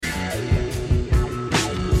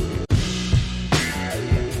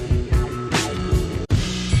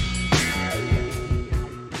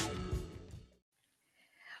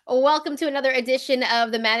Welcome to another edition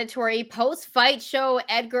of the mandatory post-fight show.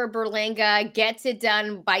 Edgar Berlanga gets it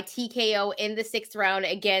done by TKO in the 6th round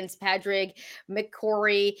against Padraig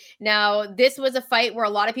McCrory. Now, this was a fight where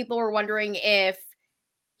a lot of people were wondering if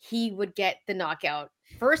he would get the knockout.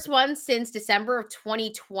 First one since December of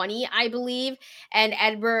 2020, I believe. And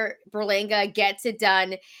Edgar Berlanga gets it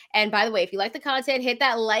done. And by the way, if you like the content, hit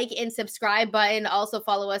that like and subscribe button. Also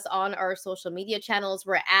follow us on our social media channels.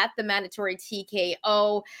 We're at the mandatory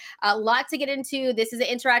TKO. A lot to get into. This is an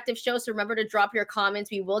interactive show, so remember to drop your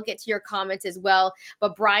comments. We will get to your comments as well.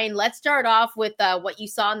 But Brian, let's start off with what you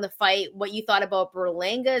saw in the fight, what you thought about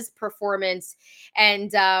Berlanga's performance,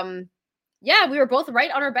 and yeah, we were both right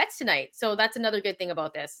on our bets tonight. So that's another good thing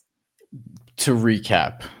about this. To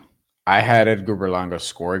recap, I had Edgar Berlanga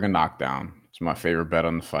scoring a knockdown. It's my favorite bet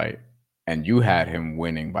on the fight. And you had him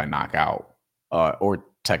winning by knockout or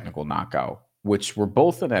technical knockout, which were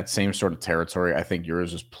both in that same sort of territory. I think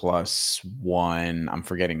yours was +1. I'm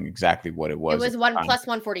forgetting exactly what it was. It was one plus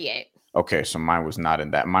 148. Okay, so mine was not in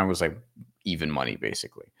that. Mine was like even money,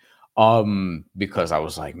 basically. Because I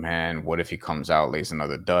was like, man, what if he comes out, lays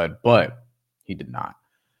another dud? But he did not.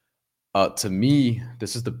 To me,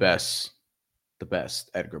 this is the best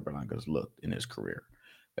Edgar Berlanga's looked in his career.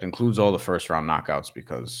 That includes all the first round knockouts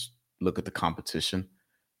because look at the competition.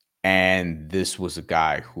 And this was a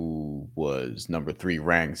guy who was number 3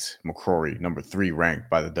 ranked, McCrory, number 3 ranked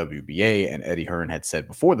by the WBA. And Eddie Hearn had said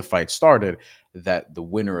before the fight started that the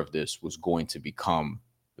winner of this was going to become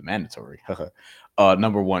the mandatory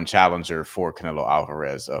number 1 challenger for Canelo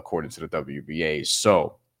Alvarez, according to the WBA.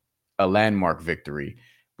 So a landmark victory.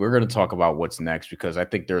 We're going to talk about what's next because I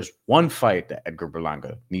think there's one fight that Edgar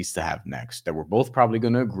Berlanga needs to have next that we're both probably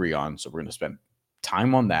going to agree on. So we're going to spend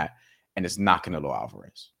time on that. And it's not Canelo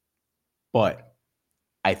Alvarez. But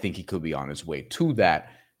I think he could be on his way to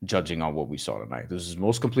that, judging on what we saw tonight. This is his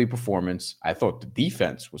most complete performance. I thought the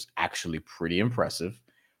defense was actually pretty impressive,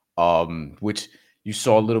 which you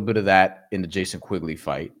saw a little bit of that in the Jason Quigley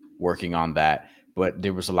fight, working on that. But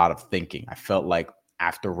there was a lot of thinking. I felt like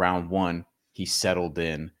after round 1, he settled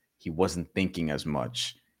in. He wasn't thinking as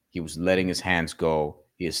much. He was letting his hands go.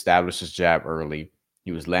 He established his jab early.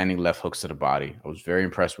 He was landing left hooks to the body. I was very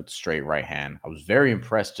impressed with the straight right hand. I was very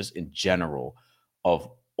impressed just in general of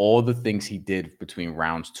all the things he did between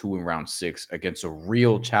rounds 2 and round 6 against a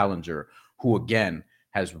real challenger who, again,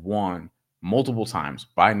 has won multiple times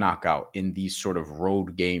by knockout in these sort of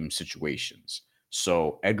road game situations.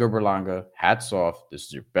 So Edgar Berlanga, hats off. This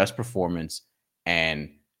is your best performance.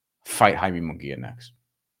 And fight Jaime Munguia next.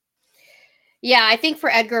 Yeah, I think for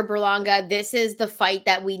Edgar Berlanga, this is the fight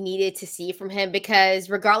that we needed to see from him because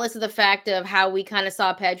regardless of the fact of how we kind of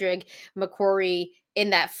saw Padraig McCrory in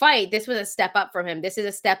that fight, this was a step up from him. This is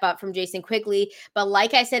a step up from Jason Quigley. But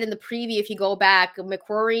like I said in the preview, if you go back,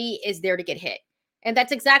 McCrory is there to get hit. And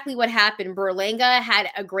that's exactly what happened. Berlanga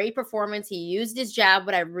had a great performance. He used his jab.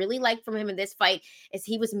 What I really liked from him in this fight is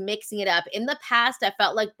he was mixing it up. In the past, I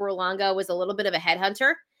felt like Berlanga was a little bit of a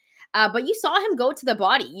headhunter. But you saw him go to the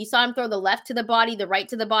body. You saw him throw the left to the body, the right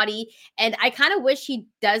to the body. And I kind of wish he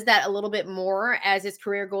does that a little bit more as his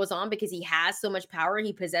career goes on because he has so much power.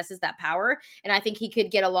 He possesses that power. And I think he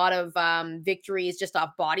could get a lot of victories just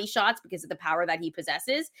off body shots because of the power that he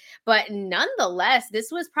possesses. But nonetheless,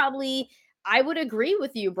 this was probably, I would agree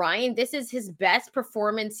with you, Brian. This is his best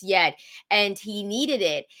performance yet, and he needed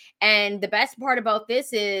it. And the best part about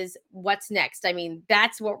this is what's next. I mean,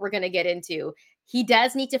 that's what we're going to get into. He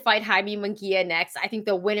does need to fight Jaime Munguia next. I think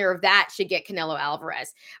the winner of that should get Canelo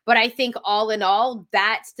Alvarez. But I think all in all,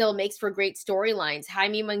 that still makes for great storylines.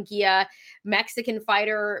 Jaime Munguia, Mexican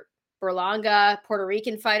fighter, Berlanga, Puerto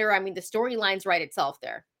Rican fighter. I mean, the storyline's right itself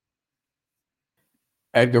there.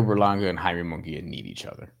 Edgar Berlanga and Jaime Munguia need each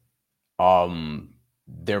other.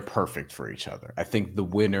 They're perfect for each other. I think the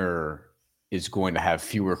winner is going to have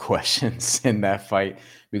fewer questions in that fight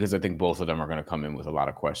because I think both of them are going to come in with a lot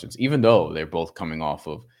of questions, even though they're both coming off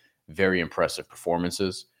of very impressive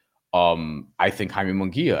performances. I think Jaime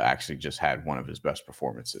Munguia actually just had one of his best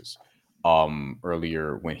performances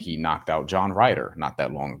earlier when he knocked out John Ryder not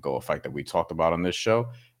that long ago, a fight that we talked about on this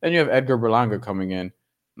show. Then you have Edgar Berlanga coming in,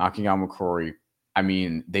 knocking out McCrory. I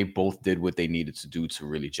mean, they both did what they needed to do to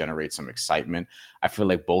really generate some excitement. I feel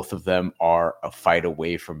like both of them are a fight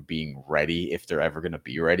away from being ready, if they're ever going to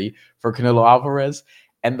be ready, for Canelo Alvarez.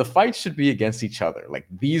 And the fight should be against each other. Like,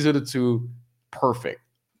 these are the two perfect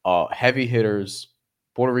heavy hitters,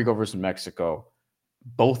 Puerto Rico versus Mexico.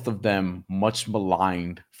 Both of them much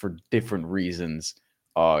maligned for different reasons.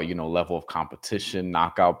 Level of competition,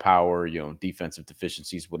 knockout power, defensive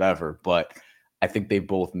deficiencies, whatever. But I think they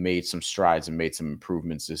both made some strides and made some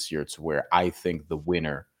improvements this year to where I think the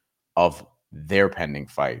winner of their pending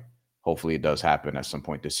fight, hopefully it does happen at some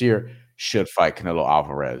point this year, should fight Canelo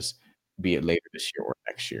Alvarez, be it later this year or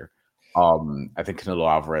next year. I think Canelo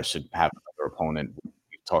Alvarez should have another opponent.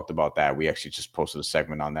 We've talked about that. We actually just posted a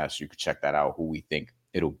segment on that, so you could check that out, who we think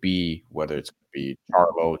it'll be, whether it's going to be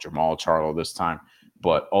Jamal Charlo this time.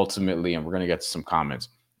 But ultimately, and we're going to get to some comments,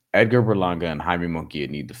 Edgar Berlanga and Jaime Munguia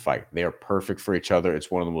need to fight. They are perfect for each other.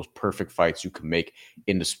 It's one of the most perfect fights you can make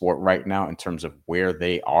in the sport right now in terms of where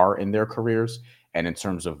they are in their careers and in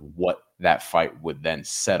terms of what that fight would then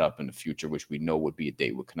set up in the future, which we know would be a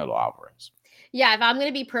date with Canelo Alvarez. Yeah, if I'm going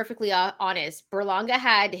to be perfectly honest, Berlanga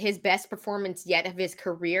had his best performance yet of his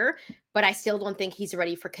career, but I still don't think he's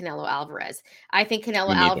ready for Canelo Alvarez. I think Canelo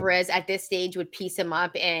Me neither. Alvarez at this stage would piece him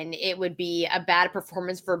up, and it would be a bad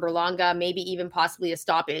performance for Berlanga, maybe even possibly a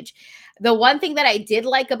stoppage. The one thing that I did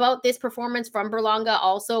like about this performance from Berlanga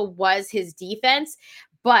also was his defense,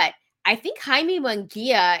 but I think Jaime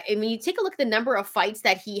Munguia, I mean, you take a look at the number of fights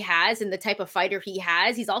that he has and the type of fighter he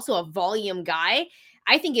has, he's also a volume guy.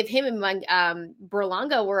 I think if him and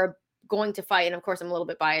Berlanga were going to fight, and of course I'm a little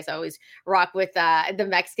bit biased, I always rock with the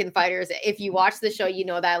Mexican fighters. If you watch the show, you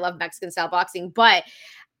know that I love Mexican style boxing, but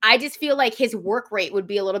I just feel like his work rate would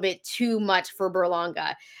be a little bit too much for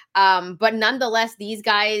Berlanga. But nonetheless, these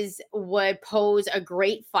guys would pose a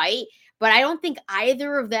great fight. But I don't think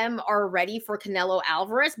either of them are ready for Canelo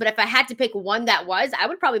Alvarez. But if I had to pick one that was, I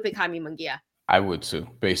would probably pick Jaime Munguia. I would too,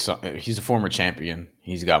 based on he's a former champion.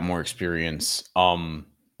 He's got more experience.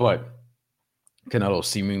 But Canelo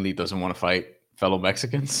seemingly doesn't want to fight fellow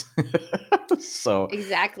Mexicans. So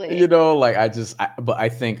Exactly. like but I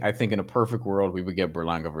think in a perfect world we would get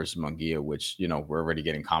Berlanga versus Munguia, which we're already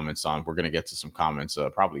getting comments on. We're gonna get to some comments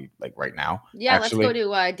probably like right now. Yeah, Actually, let's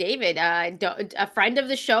go to David. A friend of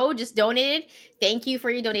the show just donated. Thank you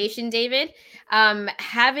for your donation, David.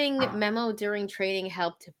 Having memo during training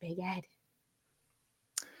helped Big Ed.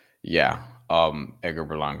 yeah. Edgar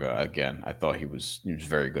Berlanga again. I thought he was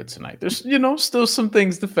very good tonight. There's still some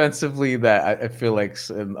things defensively that I feel like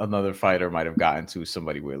another fighter might have gotten to,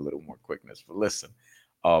 somebody with a little more quickness. But listen,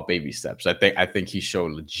 baby steps. I think he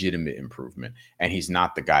showed legitimate improvement, and he's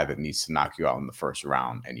not the guy that needs to knock you out in the first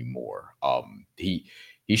round anymore. He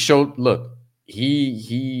showed. Look,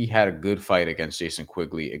 he had a good fight against Jason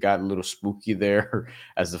Quigley. It got a little spooky there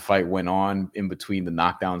as the fight went on in between the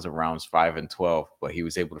knockdowns of rounds 5 and 12, but he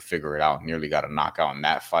was able to figure it out. Nearly got a knockout in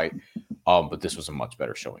that fight. But this was a much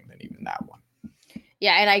better showing than even that one.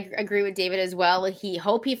 Yeah, and I agree with David as well.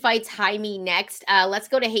 Hope he fights Jaime next. Let's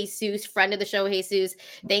go to Jesus, friend of the show. Jesus,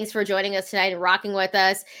 thanks for joining us tonight and rocking with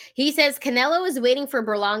us. He says Canelo is waiting for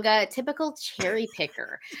Berlanga, typical cherry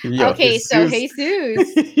picker. Yo, okay, so Jesus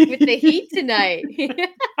with the heat tonight.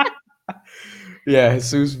 Yeah,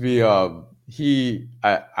 Jesus be I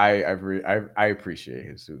appreciate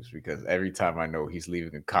Jesus because every time I know he's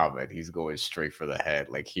leaving a comment, he's going straight for the head.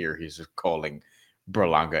 Like here, he's just calling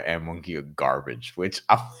Berlanga and Munguia garbage, which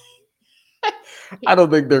I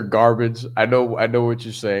don't think they're garbage. I know what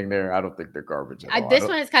you're saying there. I don't think they're garbage at all. This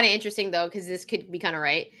one is kind of interesting though, because this could be kind of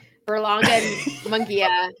right. Berlanga and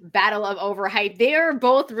Munguia, battle of overhype. They are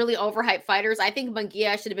both really overhyped fighters. I think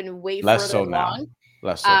Munguia should have been way less further so along. now.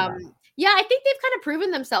 Less so now. Yeah, I think they've kind of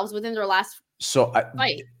proven themselves within their last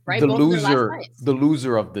fight, right? The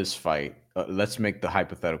loser of this fight, let's make the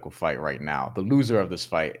hypothetical fight right now. The loser of this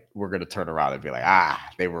fight, we're going to turn around and be like,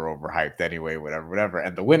 they were overhyped anyway, whatever.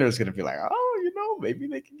 And the winner is going to be like, maybe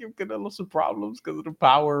they can give Canelo some problems because of the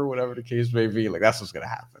power, whatever the case may be. Like, that's what's going to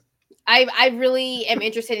happen. I really am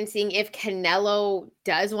interested in seeing if Canelo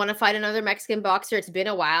does want to fight another Mexican boxer. It's been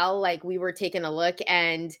a while. Like, we were taking a look,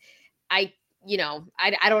 and I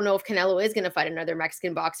don't know if Canelo is going to fight another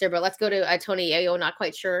Mexican boxer, but let's go to Tony Yayo. Not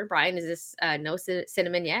quite sure. Brian, is this no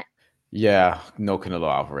cinnamon yet? Yeah, no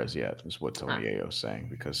Canelo Alvarez yet is what Tony Yayo is saying,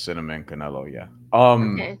 because cinnamon Canelo, yeah.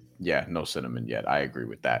 Okay. Yeah, no cinnamon yet. I agree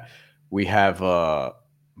with that. We have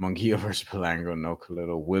Munguia versus Berlanga, no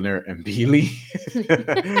Canelo winner, and Bealey.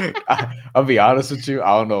 I'll be honest with you.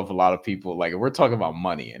 I don't know if a lot of people we're talking about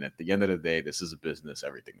money, and at the end of the day, this is a business.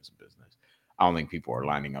 Everything is a business. I don't think people are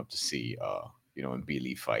lining up to see and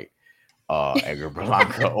Bealey fight Edgar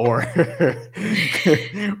Berlanga or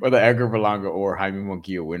whether Edgar Berlanga or Jaime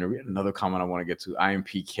Munguia winner. We had another comment I want to get to.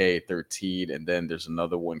 IMPK 13, and then there's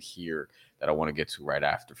another one here that I want to get to right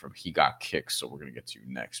after from He Got Kicked, so we're gonna get to you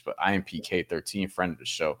next. But IMPK 13, friend of the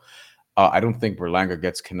show. I don't think Berlanga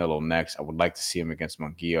gets Canelo next. I would like to see him against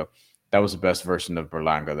Munguia. That was the best version of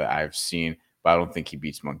Berlanga that I've seen, but I don't think he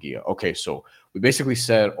beats Munguia. Okay, so we basically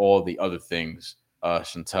said all the other things,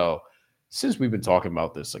 Chantel. since we've been talking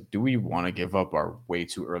about this, like, do we want to give up our way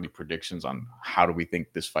too early predictions on how do we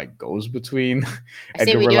think this fight goes between I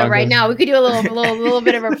say Edgar we do it right Berlanga? now. We could do a little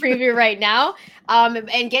bit of a preview right now,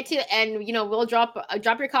 and get to, and we'll drop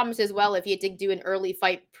your comments as well if you had to do an early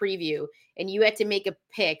fight preview and you had to make a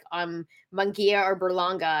pick on Munguia or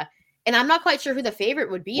Berlanga. And I'm not quite sure who the favorite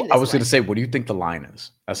would be in I this was going one. to say, what do you think the line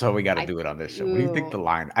is? That's how we got to I do it on this show. What do you think ooh, the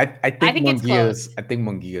line? I I think think it's close. I think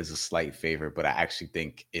Munguia is a slight favorite, but I actually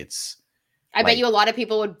think it's I bet like you a lot of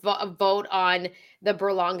people would vote on the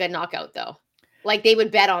Berlanga knockout though. Like they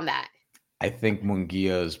would bet on that. I think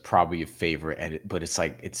Munguia is probably a favorite, but it's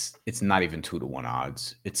like it's not even 2-1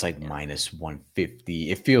 odds. It's like Yeah. minus 150.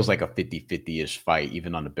 It feels like a 50-50-ish fight,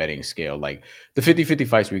 even on the betting scale. Like the 50-50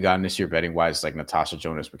 fights we got in this year betting wise, like Natasha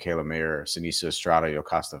Jonas, Michaela Mayer, Sinisa Estrada,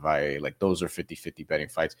 Yokasta Valle, like those are 50-50 betting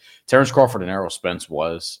fights. Terrence Crawford and Errol Spence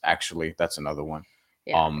was actually, that's another one.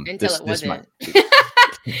 Yeah. Until it This might wasn't. Until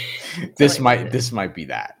it wasn't. this might be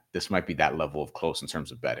that. This might be that level of close in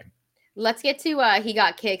terms of betting. Let's get to he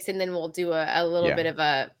got kicks, and then we'll do a little bit of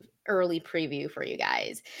a early preview for you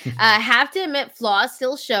guys. Have to admit, flaws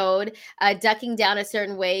still showed. Ducking down a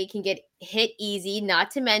certain way can get hit easy,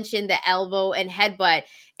 not to mention the elbow and headbutt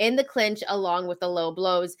in the clinch along with the low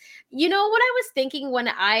blows. You know what I was thinking when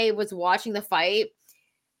I was watching the fight?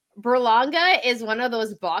 Berlanga is one of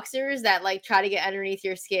those boxers that like try to get underneath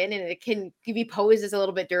your skin, and it can be posed as a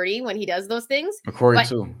little bit dirty when he does those things. McCrory But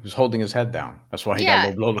too. He's holding his head down. That's why he got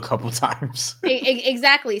low blowed a couple times.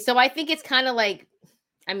 Exactly. So I think it's kind of like,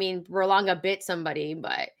 I mean, Berlanga bit somebody,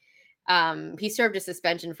 but he served a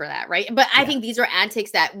suspension for that, right? But I think these are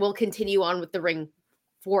antics that will continue on with the ring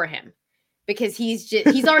for him because he's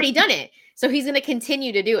already done it, so he's going to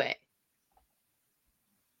continue to do it.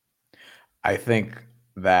 I think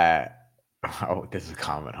that there's a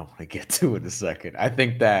comment I want to get to in a second. I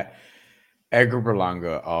think that Edgar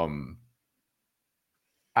Berlanga,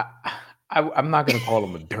 I'm not gonna call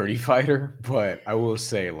him a dirty fighter, but I will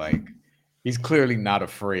say like he's clearly not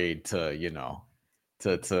afraid to,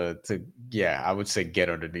 I would say get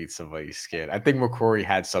underneath somebody's skin. I think McCrory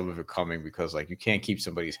had some of it coming because like you can't keep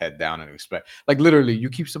somebody's head down and expect like literally you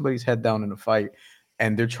keep somebody's head down in a fight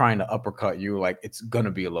and they're trying to uppercut you, like it's gonna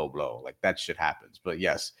be a low blow. Like that shit happens. But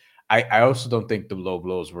yes, I also don't think the low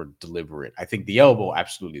blows were deliberate. I think the elbow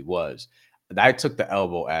absolutely was. I took the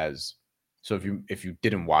elbow as so if you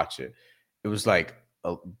didn't watch it, it was like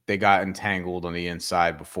they got entangled on the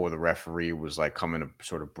inside before the referee was like coming to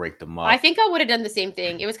sort of break them up. I think I would have done the same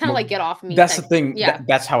thing. It was kind of like get off me. That's the thing. Yeah,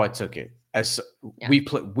 that's how I took it. As we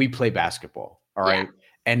play basketball, all right. Yeah.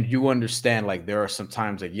 And you understand, like, there are some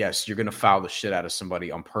times, like, yes, you're going to foul the shit out of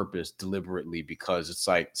somebody on purpose, deliberately, because it's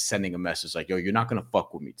like sending a message like, yo, you're not going to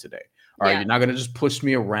fuck with me today. All right. You're not going to just push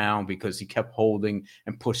me around because he kept holding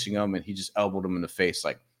and pushing him and he just elbowed him in the face.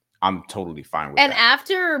 Like, I'm totally fine with and that. And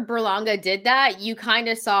after Berlanga did that, you kind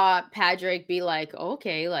of saw Padraig be like,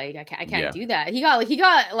 okay, like, I can't do that. He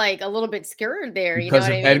got like a little bit scared there. Because you know what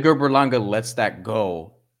if I mean? Edgar Berlanga lets that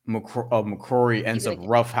go, McCrory ends up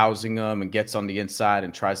roughhousing him and gets on the inside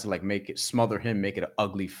and tries to like smother him, make it an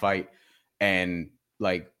ugly fight. And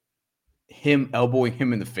like him elbowing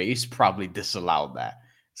him in the face probably disallowed that.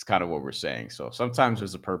 It's kind of what we're saying. So sometimes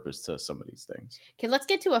there's a purpose to some of these things. Okay, let's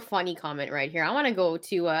get to a funny comment right here. I want to go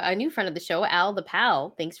to a new friend of the show, Al the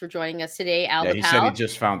Pal. Thanks for joining us today, Al the Pal. He said he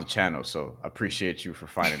just found the channel, so I appreciate you for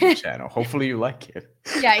finding the channel. Hopefully you like it.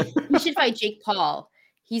 Yeah, you should fight Jake Paul.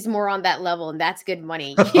 He's more on that level, and that's good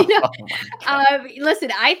money. You know?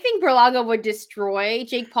 Listen, I think Berlanga would destroy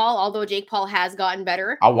Jake Paul, although Jake Paul has gotten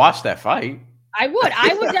better. I'll watch that fight. I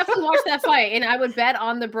would definitely watch that fight, and I would bet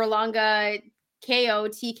on the Berlanga KO,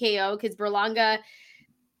 TKO, because Berlanga,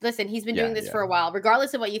 listen, he's been doing this for a while,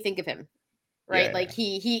 regardless of what you think of him, right? Yeah, like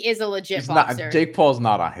he is a legit boxer. Jake Paul's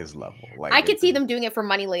not on his level. Like I could see them doing it for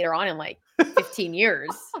money later on in like 15 years.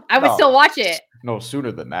 I would still watch it. No,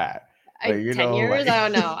 sooner than that. Like, 10 years? Like, I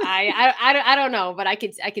don't know. I don't know, but I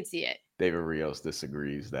could see it. David Rios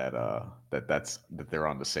disagrees that they're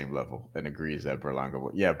on the same level and agrees that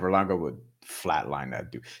Berlanga would flatline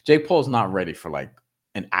that dude. Jake Paul's not ready for like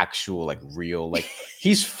an actual like real like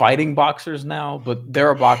he's fighting boxers now, but there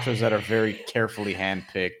are boxers that are very carefully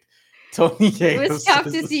handpicked. Tony, it was tough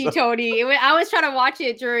to see Tony. I was trying to watch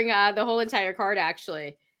it during the whole entire card.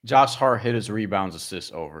 Actually, Josh Hart hit his rebounds,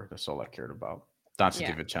 assists over. That's all I cared about. Dante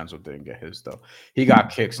DiVincenzo didn't get his though. He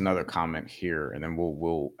got kicks. Another comment here, and then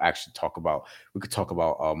we'll actually talk about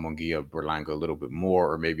Munguia Berlanga a little bit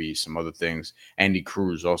more, or maybe some other things. Andy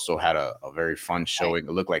Cruz also had a very fun showing.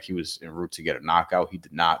 It looked like he was en route to get a knockout. He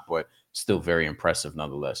did not, but still very impressive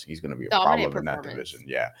nonetheless. He's going to be a problem in that division.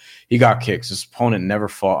 Yeah, he got kicks. His opponent never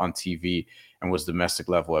fought on TV and was domestic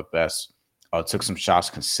level at best. Took some shots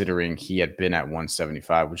considering he had been at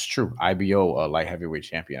 175, which is true. IBO, light heavyweight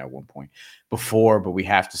champion at one point before, but we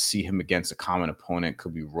have to see him against a common opponent.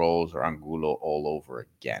 Could be Rose or Angulo all over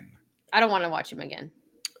again. I don't want to watch him again.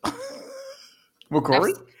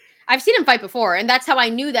 McCrory? I've seen him fight before, and that's how I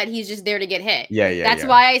knew that he's just there to get hit. Yeah. That's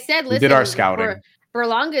why I said, listen, we did our scouting.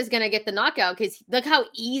 Berlanga is going to get the knockout because look how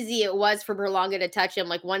easy it was for Berlanga to touch him.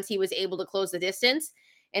 Like once he was able to close the distance,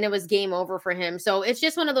 and it was game over for him. So it's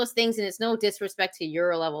just one of those things, and it's no disrespect to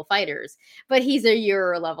Euro level fighters, but he's a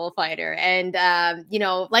Euro level fighter. And,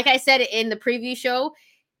 like I said in the preview show,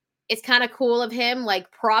 it's kind of cool of him. Like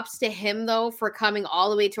props to him, though, for coming all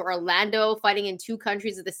the way to Orlando, fighting in two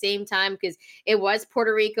countries at the same time because it was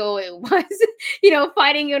Puerto Rico. It was,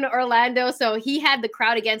 fighting in Orlando. So he had the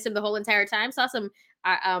crowd against him the whole entire time. Saw some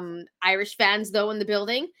Irish fans, though, in the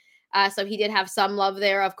building. So he did have some love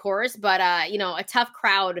there, of course, but, a tough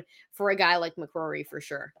crowd for a guy like McCrory for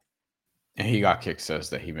sure. And he got kicked, says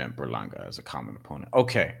that he meant Berlanga as a common opponent.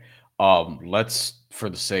 Okay. Let's, for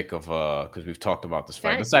the sake of, because we've talked about this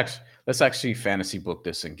fight, let's actually fantasy book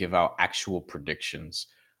this and give out actual predictions.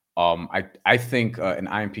 I think, and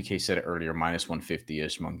IMPK said it earlier, minus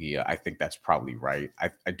 150-ish Munguia. I think that's probably right.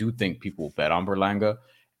 I do think people will bet on Berlanga,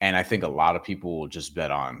 and I think a lot of people will just bet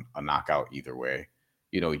on a knockout either way.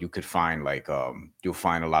 You could find you'll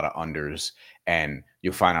find a lot of unders, and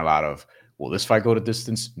you'll find a lot of, will this fight go to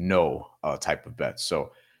distance? No, type of bets.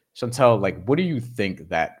 So Chantel, what do you think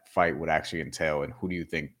that fight would actually entail, and who do you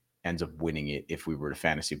think ends up winning it if we were to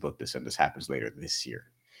fantasy book this and this happens later this year?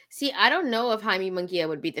 See, I don't know if Jaime Munguia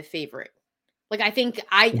would be the favorite. I think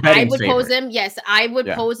I would pose him. Yes, I would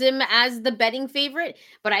pose him as the betting favorite,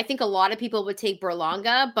 but I think a lot of people would take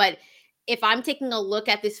Berlanga. But if I'm taking a look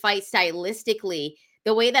at this fight stylistically,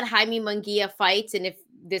 the way that Jaime Munguia fights, and if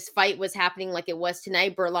this fight was happening like it was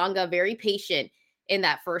tonight, Berlanga very patient in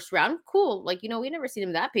that first round. Cool. We never seen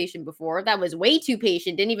him that patient before. That was way too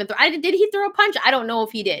patient. Didn't even throw. Did he throw a punch? I don't know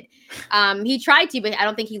if he did. He tried to, but I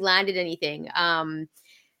don't think he landed anything.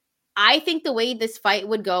 I think the way this fight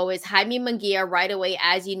would go is Jaime Munguia right away,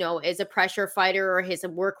 as you know, is a pressure fighter. His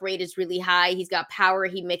work rate is really high. He's got power.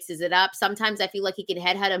 He mixes it up. Sometimes I feel like he can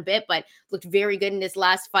headhunt a bit, but looked very good in his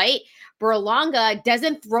last fight. Berlanga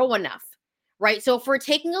doesn't throw enough, right? So if we're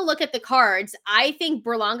taking a look at the cards, I think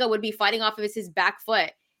Berlanga would be fighting off of his back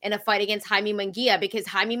foot in a fight against Jaime Munguia because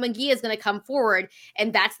Jaime Munguia is going to come forward,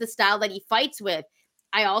 and that's the style that he fights with.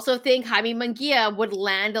 I also think Jaime Munguia would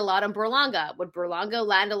land a lot on Berlanga. Would Berlanga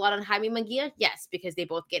land a lot on Jaime Munguia? Yes, because they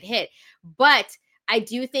both get hit. But I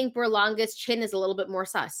do think Berlanga's chin is a little bit more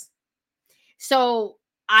sus. So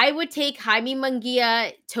I would take Jaime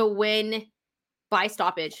Munguia to win by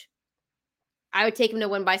stoppage. I would take him to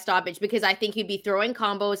win by stoppage because I think he'd be throwing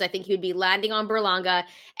combos. I think he'd be landing on Berlanga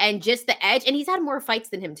and just the edge. And he's had more fights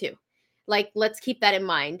than him too. Let's keep that in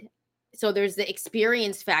mind. So there's the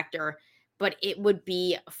experience factor, but it would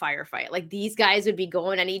be a firefight. These guys would be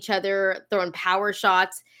going at each other, throwing power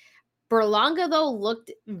shots. Berlanga, though, looked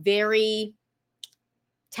very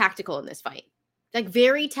tactical in this fight.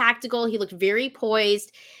 Very tactical. He looked very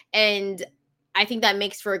poised. And I think that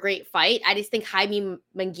makes for a great fight. I just think Jaime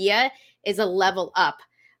Munguia is a level up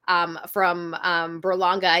from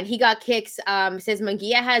Berlanga. And he got kicks. Says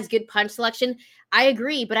Munguia has good punch selection. I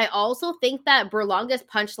agree. But I also think that Berlanga's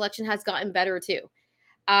punch selection has gotten better, too.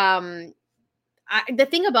 The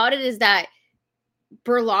thing about it is that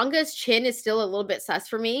Berlanga's chin is still a little bit sus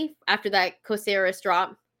for me after that Coceres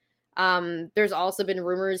drop. There's also been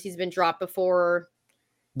rumors he's been dropped before.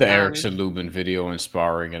 The Eric Lubin video in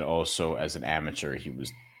sparring, and also as an amateur, he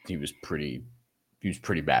was pretty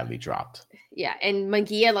badly dropped. Yeah, and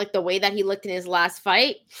Munguia, the way that he looked in his last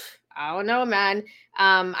fight, I don't know, man.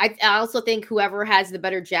 I also think whoever has the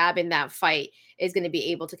better jab in that fight is going to be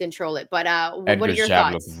able to control it. But what are your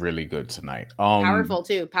jab thoughts? Looked really good tonight. Powerful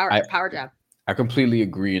too. Power jab. I completely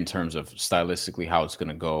agree in terms of stylistically how it's going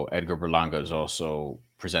to go. Edgar Berlanga is also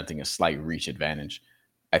presenting a slight reach advantage.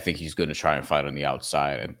 I think he's going to try and fight on the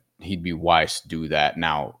outside, and he'd be wise to do that.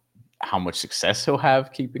 Now, how much success he'll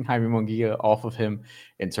have keeping Jaime Munguia off of him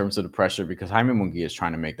in terms of the pressure, because Jaime Munguia is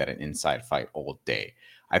trying to make that an inside fight all day.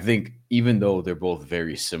 I think even though they're both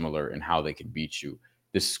very similar in how they can beat you,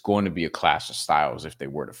 this is going to be a clash of styles if they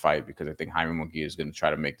were to fight, because I think Jaime Munguia is going to try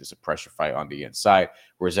to make this a pressure fight on the inside,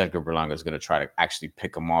 whereas Edgar Berlanga is going to try to actually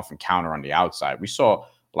pick him off and counter on the outside. We saw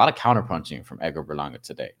a lot of counter punching from Edgar Berlanga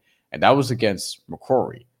today, and that was against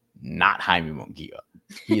McCrory, not Jaime Munguia.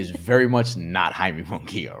 He is very much not Jaime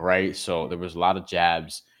Munguia, right? So there was a lot of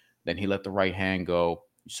jabs. Then he let the right hand go.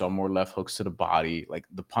 You saw more left hooks to the body.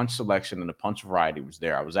 The punch selection and the punch variety was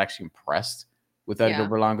there. I was actually impressed with Edgar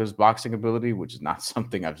Berlanga's boxing ability, which is not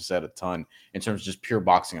something I've said a ton in terms of just pure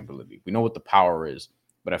boxing ability. We know what the power is,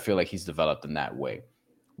 but I feel like he's developed in that way.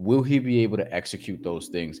 Will he be able to execute those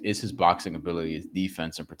things? Is his boxing ability, his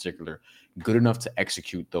defense in particular, good enough to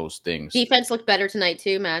execute those things? Defense looked better tonight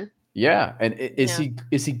too, man. Yeah, and is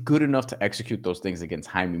he good enough to execute those things against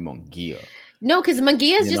Jaime Munguia? No, because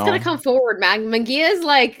Munguia is just gonna come forward, man. Munguia is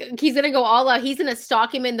like he's gonna go all out. He's gonna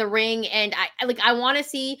stalk him in the ring, and I want to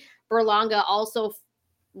see Berlanga also.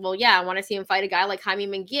 Well, yeah, I want to see him fight a guy like Jaime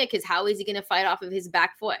Munguia because how is he gonna fight off of his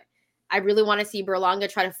back foot? I really want to see Berlanga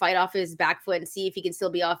try to fight off his back foot and see if he can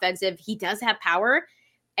still be offensive. He does have power,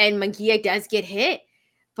 and Munguia does get hit.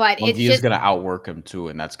 But Munguia is going to outwork him too,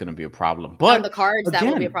 and that's going to be a problem. But on the cards, again,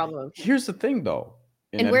 that will be a problem. Here's the thing, though.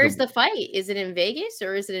 And where's the fight? Is it in Vegas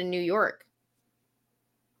or is it in New York?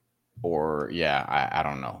 Or I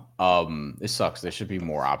don't know. It sucks. There should be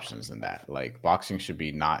more options than that. Like boxing should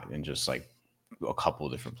be not in just like a couple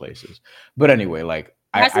of different places. But anyway, like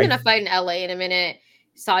I'm gonna fight in LA in a minute.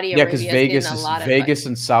 Saudi Arabia. Because Vegas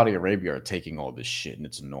and Saudi Arabia are taking all this shit, and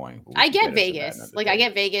it's annoying. I get Vegas. Like I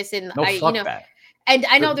get Vegas, and that. And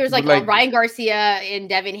I know there's like Ryan Garcia and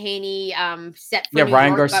Devin Haney set for New Ryan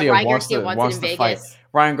York, Garcia wants to Vegas. Fight.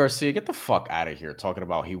 Ryan Garcia, get the fuck out of here talking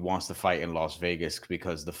about he wants to fight in Las Vegas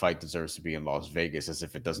because the fight deserves to be in Las Vegas, as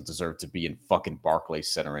if it doesn't deserve to be in fucking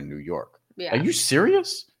Barclays Center in New York. Yeah. Are you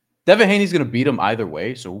serious? Devin Haney's gonna beat him either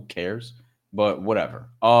way, so who cares? But whatever.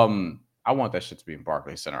 I want that shit to be in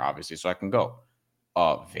Barclays Center, obviously, so I can go.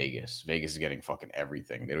 Vegas. Vegas is getting fucking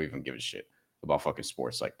everything. They don't even give a shit about fucking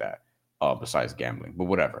sports like that. Besides gambling, but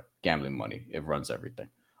whatever, gambling money, it runs everything.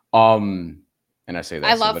 And I say that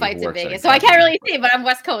I love fights in Vegas, so I can't really say, but I'm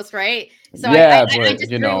West Coast, right? So I disagree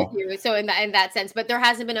with you. So in that sense, but there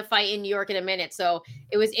hasn't been a fight in New York in a minute, so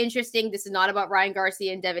it was interesting. This is not about Ryan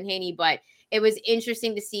Garcia and Devin Haney, but it was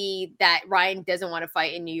interesting to see that Ryan doesn't want to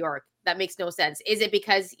fight in New York. That makes no sense. Is it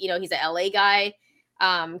because he's an LA guy?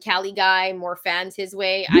 Cali guy, more fans his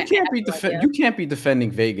way. You can't be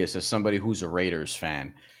defending Vegas as somebody who's a Raiders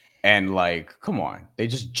fan. And like, come on, they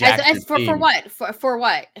just jacked for what? For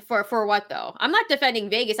what though? I'm not defending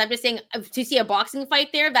Vegas. I'm just saying to see a boxing fight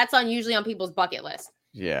there, that's usually on people's bucket list.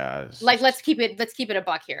 Yeah. Like let's keep it a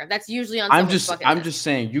buck here. That's usually on I'm just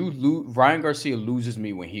saying Ryan Garcia loses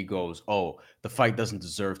me when he goes, "Oh, the fight doesn't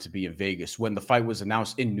deserve to be in Vegas," when the fight was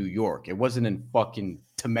announced in New York. It wasn't in fucking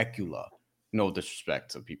Temecula. No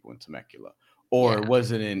disrespect to people in Temecula. Or it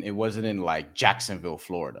wasn't in like Jacksonville,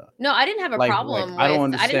 Florida. No, I didn't have a problem. I don't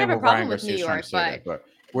understand. I didn't have a problem with New York, but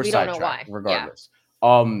we're sidetracked regardless.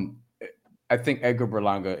 Yeah. I think Edgar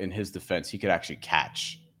Berlanga, in his defense, he could actually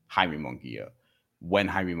catch Jaime Munguia when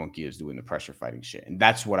Jaime Munguia is doing the pressure fighting shit, and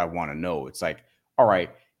that's what I want to know. It's like, all right,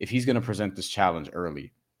 if he's going to present this challenge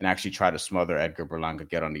early and actually try to smother Edgar Berlanga,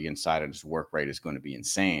 get on the inside, and his work rate is going to be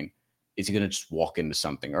insane, is he going to just walk into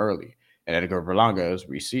something early? And Edgar Berlanga, as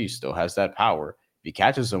we see, still has that power. If he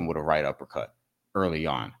catches him with a right uppercut early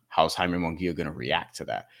on, how's Jaime Munguia going to react to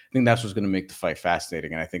that? I think that's what's going to make the fight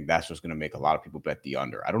fascinating, and I think that's what's going to make a lot of people bet the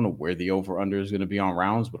under. I don't know where the over-under is going to be on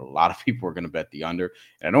rounds, but a lot of people are going to bet the under,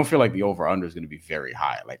 and I don't feel like the over-under is going to be very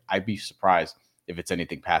high. Like, I'd be surprised if it's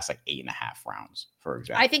anything past like 8.5 rounds, for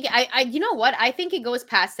example. I think you know what? I think it goes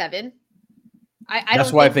past 7.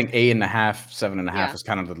 That's why I think 8.5, 7.5 is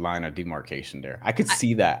kind of the line of demarcation there. I could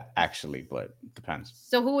see that actually, but it depends.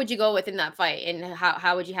 So who would you go with in that fight, and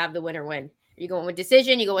how would you have the winner win? Are you going with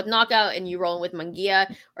decision? You go with knockout, and you rolling with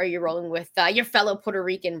Munguia, or you're rolling with your fellow Puerto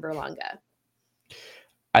Rican Berlanga?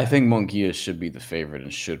 I think Munguia should be the favorite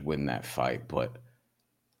and should win that fight, but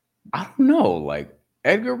I don't know. Like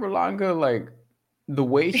Edgar Berlanga, like the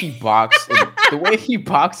way he boxed,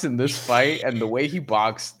 in this fight, and the way he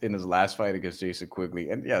boxed in his last fight against Jason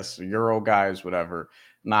Quigley, and yes, Euro guys, whatever,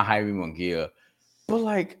 not Jaime Munguia, but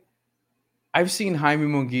like I've seen Jaime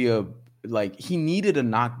Munguia, like he needed a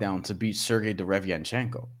knockdown to beat Sergey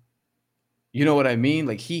Derevianchenko. You know what I mean?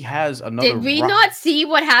 Like he has another. Did we not see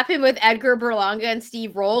what happened with Edgar Berlanga and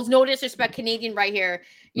Steve Rolls? No disrespect, Canadian right here.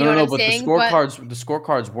 You know what I'm saying? The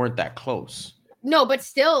scorecards weren't that close. No, but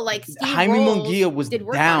still, like Steve Jaime Munguia was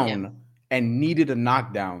down and needed a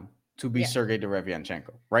knockdown to beat Sergey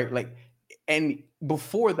Derevianchenko, right? Like, and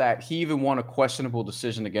before that, he even won a questionable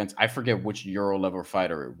decision against, I forget which Euro level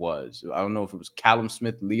fighter it was. I don't know if it was Callum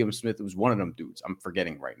Smith, Liam Smith. It was one of them dudes. I'm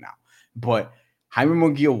forgetting right now. But Jaime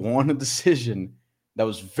Munguia won a decision that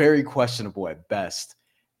was very questionable at best.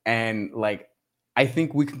 And like, I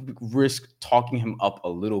think we could risk talking him up a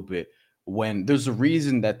little bit when there's a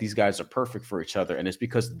reason that these guys are perfect for each other, and it's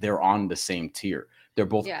because they're on the same tier. They're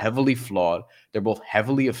both heavily flawed. They're both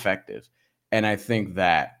heavily effective. And I think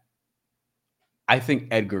that I think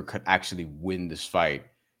Edgar could actually win this fight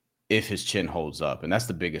if his chin holds up, and that's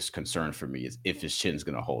the biggest concern for me is if his chin's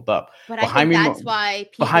gonna hold up. But But I think that's why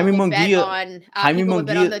Jaime Jaime people would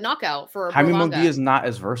bet on Munguia the knockout for Jaime Munguia Berlanga is not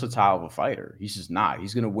as versatile of a fighter. He's just not.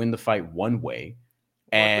 He's gonna win the fight one way,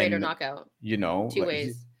 or create a and knockout two like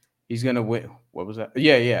ways. he's gonna win. What was that?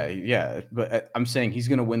 Yeah. But I'm saying he's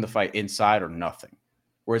gonna win the fight inside or nothing.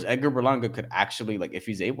 Whereas Edgar Berlanga could actually, like, if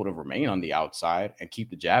he's able to remain on the outside and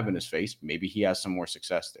keep the jab in his face, maybe he has some more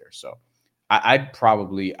success there. So I'd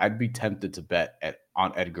be tempted to bet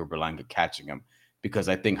on Edgar Berlanga catching him because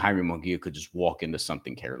I think Jaime Munguia could just walk into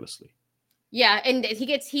something carelessly. Yeah, and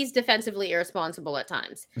he's defensively irresponsible at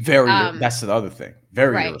times. That's the other thing.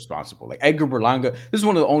 Very irresponsible. Like Edgar Berlanga, this is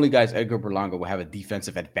one of the only guys Edgar Berlanga will have a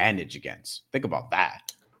defensive advantage against. Think about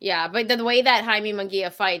that. Yeah, but the way that Jaime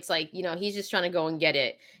Munguia fights, like, he's just trying to go and get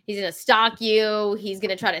it. He's going to stalk you. He's going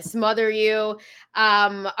to try to smother you.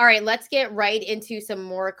 All right, let's get right into some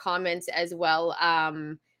more comments as well.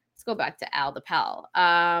 Let's go back to Al the Pal.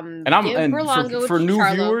 For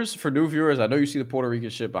new viewers, I know you see the Puerto Rican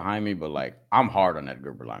shit behind me, but like I'm hard on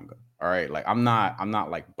Edgar Berlanga. All right, like I'm not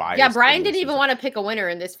like biased. Yeah, Brian didn't even want to pick a winner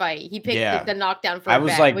in this fight. He picked the knockdown for I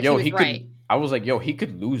was like, yo, he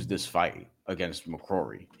could lose this fight against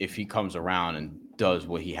McCrory if he comes around and does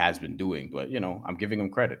what he has been doing. But I'm giving him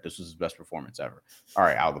credit. This was his best performance ever. All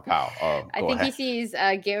right, Al the Pal. I think he sees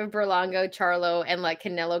give Berlanga Charlo and let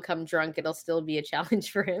Canelo come drunk. It'll still be a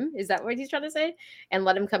challenge for him. Is that what he's trying to say? And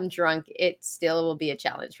let him come drunk. It still will be a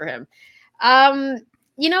challenge for him.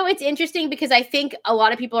 It's interesting because I think a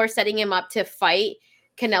lot of people are setting him up to fight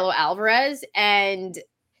Canelo Alvarez. And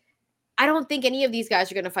I don't think any of these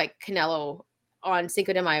guys are going to fight Canelo on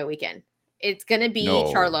Cinco de Mayo weekend. It's going to be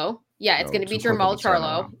Charlo. Yeah, it's going to be Jermall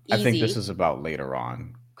Charlo. I think this is about later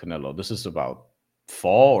on, Canelo. This is about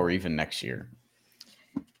fall or even next year.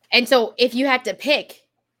 And so if you had to pick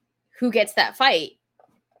who gets that fight,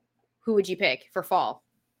 who would you pick for fall?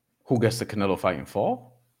 Who gets the Canelo fight in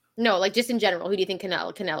fall? No, like just in general, who do you think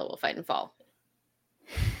Canelo will fight in fall?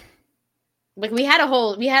 Like we had a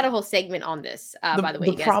whole segment on this. By the way,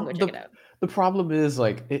 you guys can go check it out. The problem is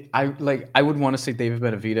I would want to say David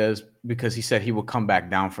Benavidez because he said he will come back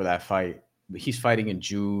down for that fight. He's fighting in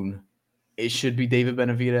June. It should be David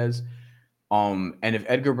Benavidez. And if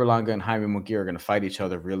Edgar Berlanga and Jaime Munguia are going to fight each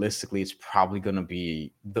other, realistically, it's probably going to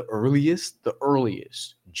be the earliest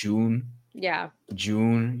June. Yeah.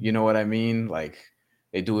 June. You know what I mean? Like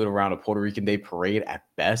they do it around a Puerto Rican Day parade at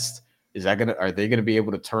best. Are they going to be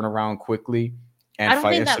able to turn around quickly? I don't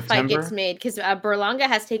think that fight gets made because Berlanga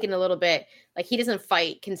has taken a little bit, like he doesn't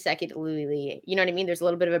fight consecutively. You know what I mean? There's a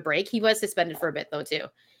little bit of a break. He was suspended for a bit though too.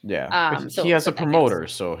 Yeah, he has a promoter,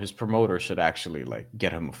 so his promoter should actually like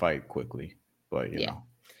get him a fight quickly. But you know,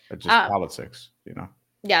 it's just politics.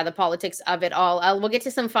 Yeah, the politics of it all. We'll get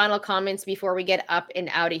to some final comments before we get up and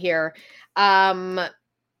out of here. Al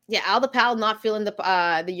the Pal not feeling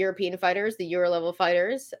the European fighters, the Euro level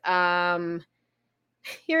fighters.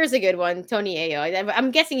 Here's a good one, Tony Ayo. I'm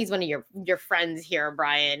guessing he's one of your friends here,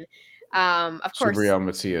 Brian. Of course, Subriel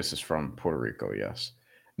Matias is from Puerto Rico. Yes,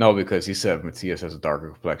 no, because he said Matias has a darker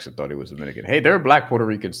complexion. Thought he was Dominican. Hey, there are black Puerto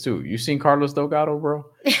Ricans too. You seen Carlos Delgado, bro?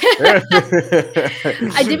 Did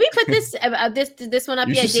we put this one up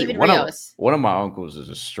yet? David Rios. One of my uncles is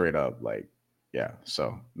just straight up like. Yeah,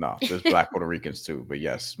 so no, there's black Puerto Ricans too, but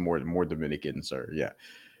yes, more Dominicans are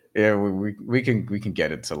we can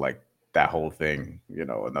get into like that whole thing,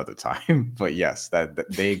 another time. But yes, that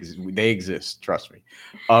they exist. Trust me.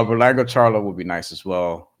 Berlanga Charlo would be nice as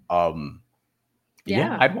well. I'd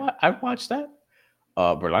watch that.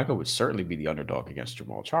 Berlanga would certainly be the underdog against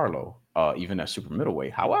Jermall Charlo, even at super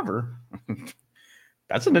middleweight. However,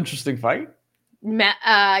 that's an interesting fight.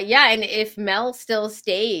 And if Mel still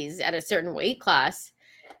stays at a certain weight class,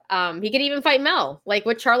 he could even fight Mel. Like,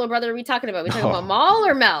 what Charlo brother are we talking about? We talking about Mal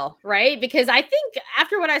or Mel, right? Because I think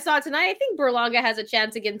after what I saw tonight, I think Berlanga has a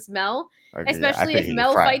chance against Mel, especially if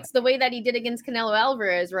Mel fights the way that he did against Canelo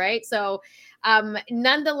Alvarez, right? So,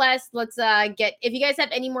 nonetheless, let's if you guys have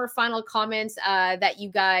any more final comments that you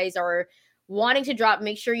guys are wanting to drop,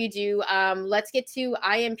 make sure you do. Let's get to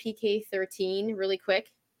IMPK13 really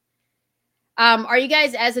quick. Are you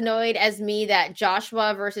guys as annoyed as me that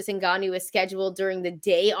Joshua versus Ngannou is scheduled during the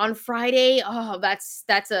day on Friday? Oh, that's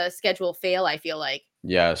a schedule fail, I feel like.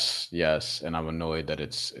 Yes. And I'm annoyed that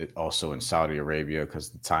it's also in Saudi Arabia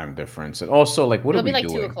because the time difference. And also, like, what are we doing?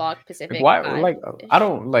 It'll be like 2 o'clock Pacific. Why?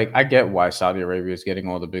 I get why Saudi Arabia is getting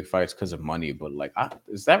all the big fights because of money, but like,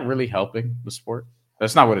 is that really helping the sport?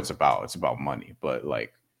 That's not what it's about. It's about money. But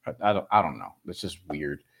like, I don't know. It's just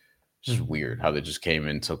weird. Just weird how they just came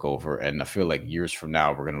in, took over, and I feel like years from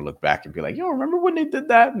now we're gonna look back and be like, "Yo, remember when they did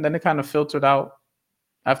that?" And then it kind of filtered out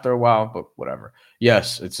after a while, but whatever.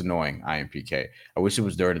 Yes, it's annoying. IMPK. I wish it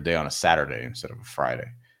was during the day on a Saturday instead of a Friday.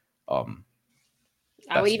 I would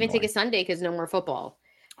That's even take a annoying. Sunday because no more football.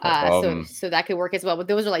 Um, So that could work as well. But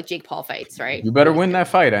those are like Jake Paul fights, right? you better win that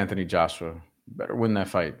fight, Anthony Joshua. You better win that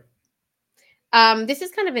fight. This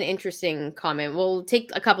is kind of an interesting comment. We'll take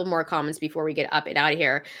a couple more comments before we get up and out of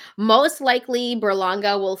here. Most likely,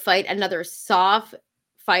 Berlanga will fight another soft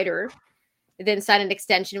fighter, then sign an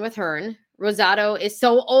extension with Hearn. Rosado is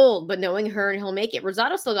so old, but knowing Hearn, he'll make it.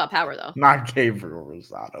 Rosado still got power though. Not Gabriel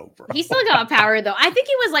Rosado, bro. He still got power though. I think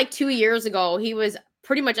he was like 2 years ago. He was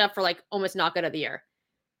pretty much up for like almost knockout of the year.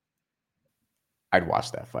 I'd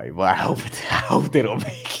watch that fight, but I hope they don't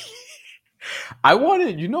make it. I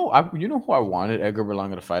wanted, you know who I wanted Edgar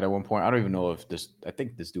Berlanga to fight at one point. I don't even know if this. I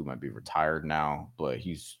think this dude might be retired now, but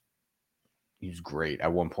he's great.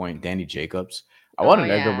 At one point, Danny Jacobs. I wanted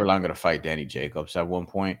Edgar Berlanga to fight Danny Jacobs at one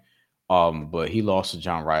point, but he lost to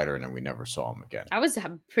John Ryder, and then we never saw him again. I was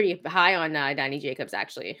pretty high on Danny Jacobs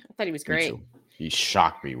actually. I thought he was great. He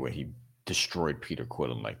shocked me when he destroyed Peter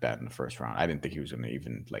Quillen like that in the first round. I didn't think he was going to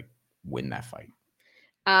even like win that fight.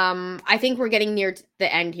 I think we're getting near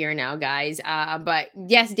the end here now, guys. But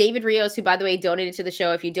yes, David Rios, who by the way donated to the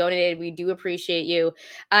show. If you donated, we do appreciate you.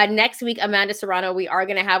 Next week, Amanda Serrano, we are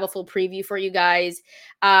going to have a full preview for you guys.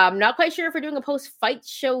 Not quite sure if we're doing a post-fight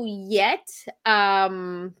show yet. Got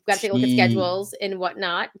to take a look at schedules and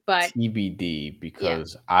whatnot, but TBD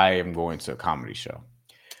because I am going to a comedy show.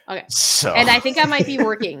 Okay. And I think I might be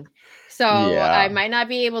working. So I might not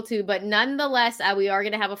be able to, but nonetheless, we are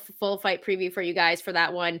going to have a full fight preview for you guys for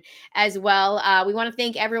that one as well. We want to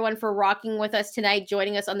thank everyone for rocking with us tonight,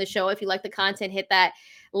 joining us on the show. If you like the content, hit that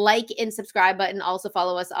like and subscribe button. Also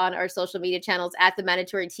follow us on our social media channels at the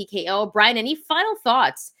Mandatory TKO. Brian, any final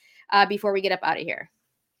thoughts before we get up out of here?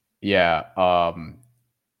 Yeah.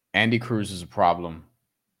 Andy Cruz is a problem.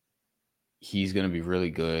 He's going to be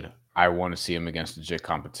really good. I want to see him against legit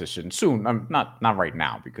competition soon. I'm not right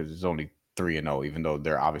now because it's only 3-0, even though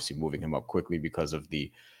they're obviously moving him up quickly because of the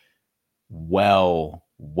well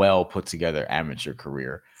put together amateur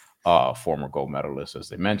career. Former gold medalist, as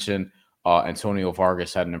they mentioned. Antonio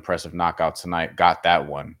Vargas had an impressive knockout tonight. Got that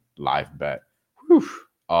one live bet. Whew.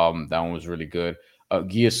 That one was really good.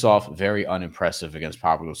 Giasov, very unimpressive against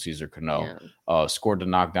Pablo Cesar Cano. Yeah. Scored the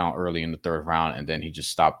knockdown early in the third round, and then he just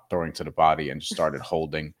stopped throwing to the body and just started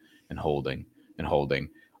holding.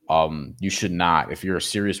 You should not, if you're a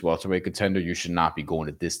serious welterweight contender, you should not be going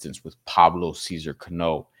the distance with Pablo Cesar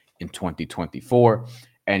Cano in 2024.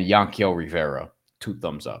 And Yanquiel Rivera, 2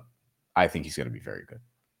 thumbs up. I think he's going to be very good.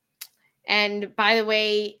 And by the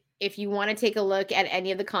way, if you want to take a look at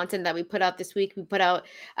any of the content that we put out this week, we put out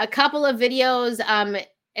a couple of videos,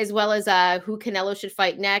 as well as who Canelo should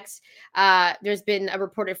fight next. There's been a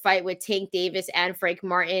reported fight with Tank Davis and Frank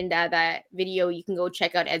Martin. That video you can go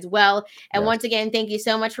check out as well. And once again, thank you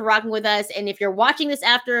so much for rocking with us. And if you're watching this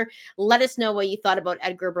after, let us know what you thought about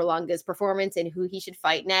Edgar Berlanga's performance and who he should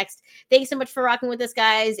fight next. Thanks so much for rocking with us,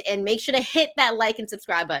 guys. And make sure to hit that like and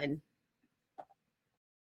subscribe button.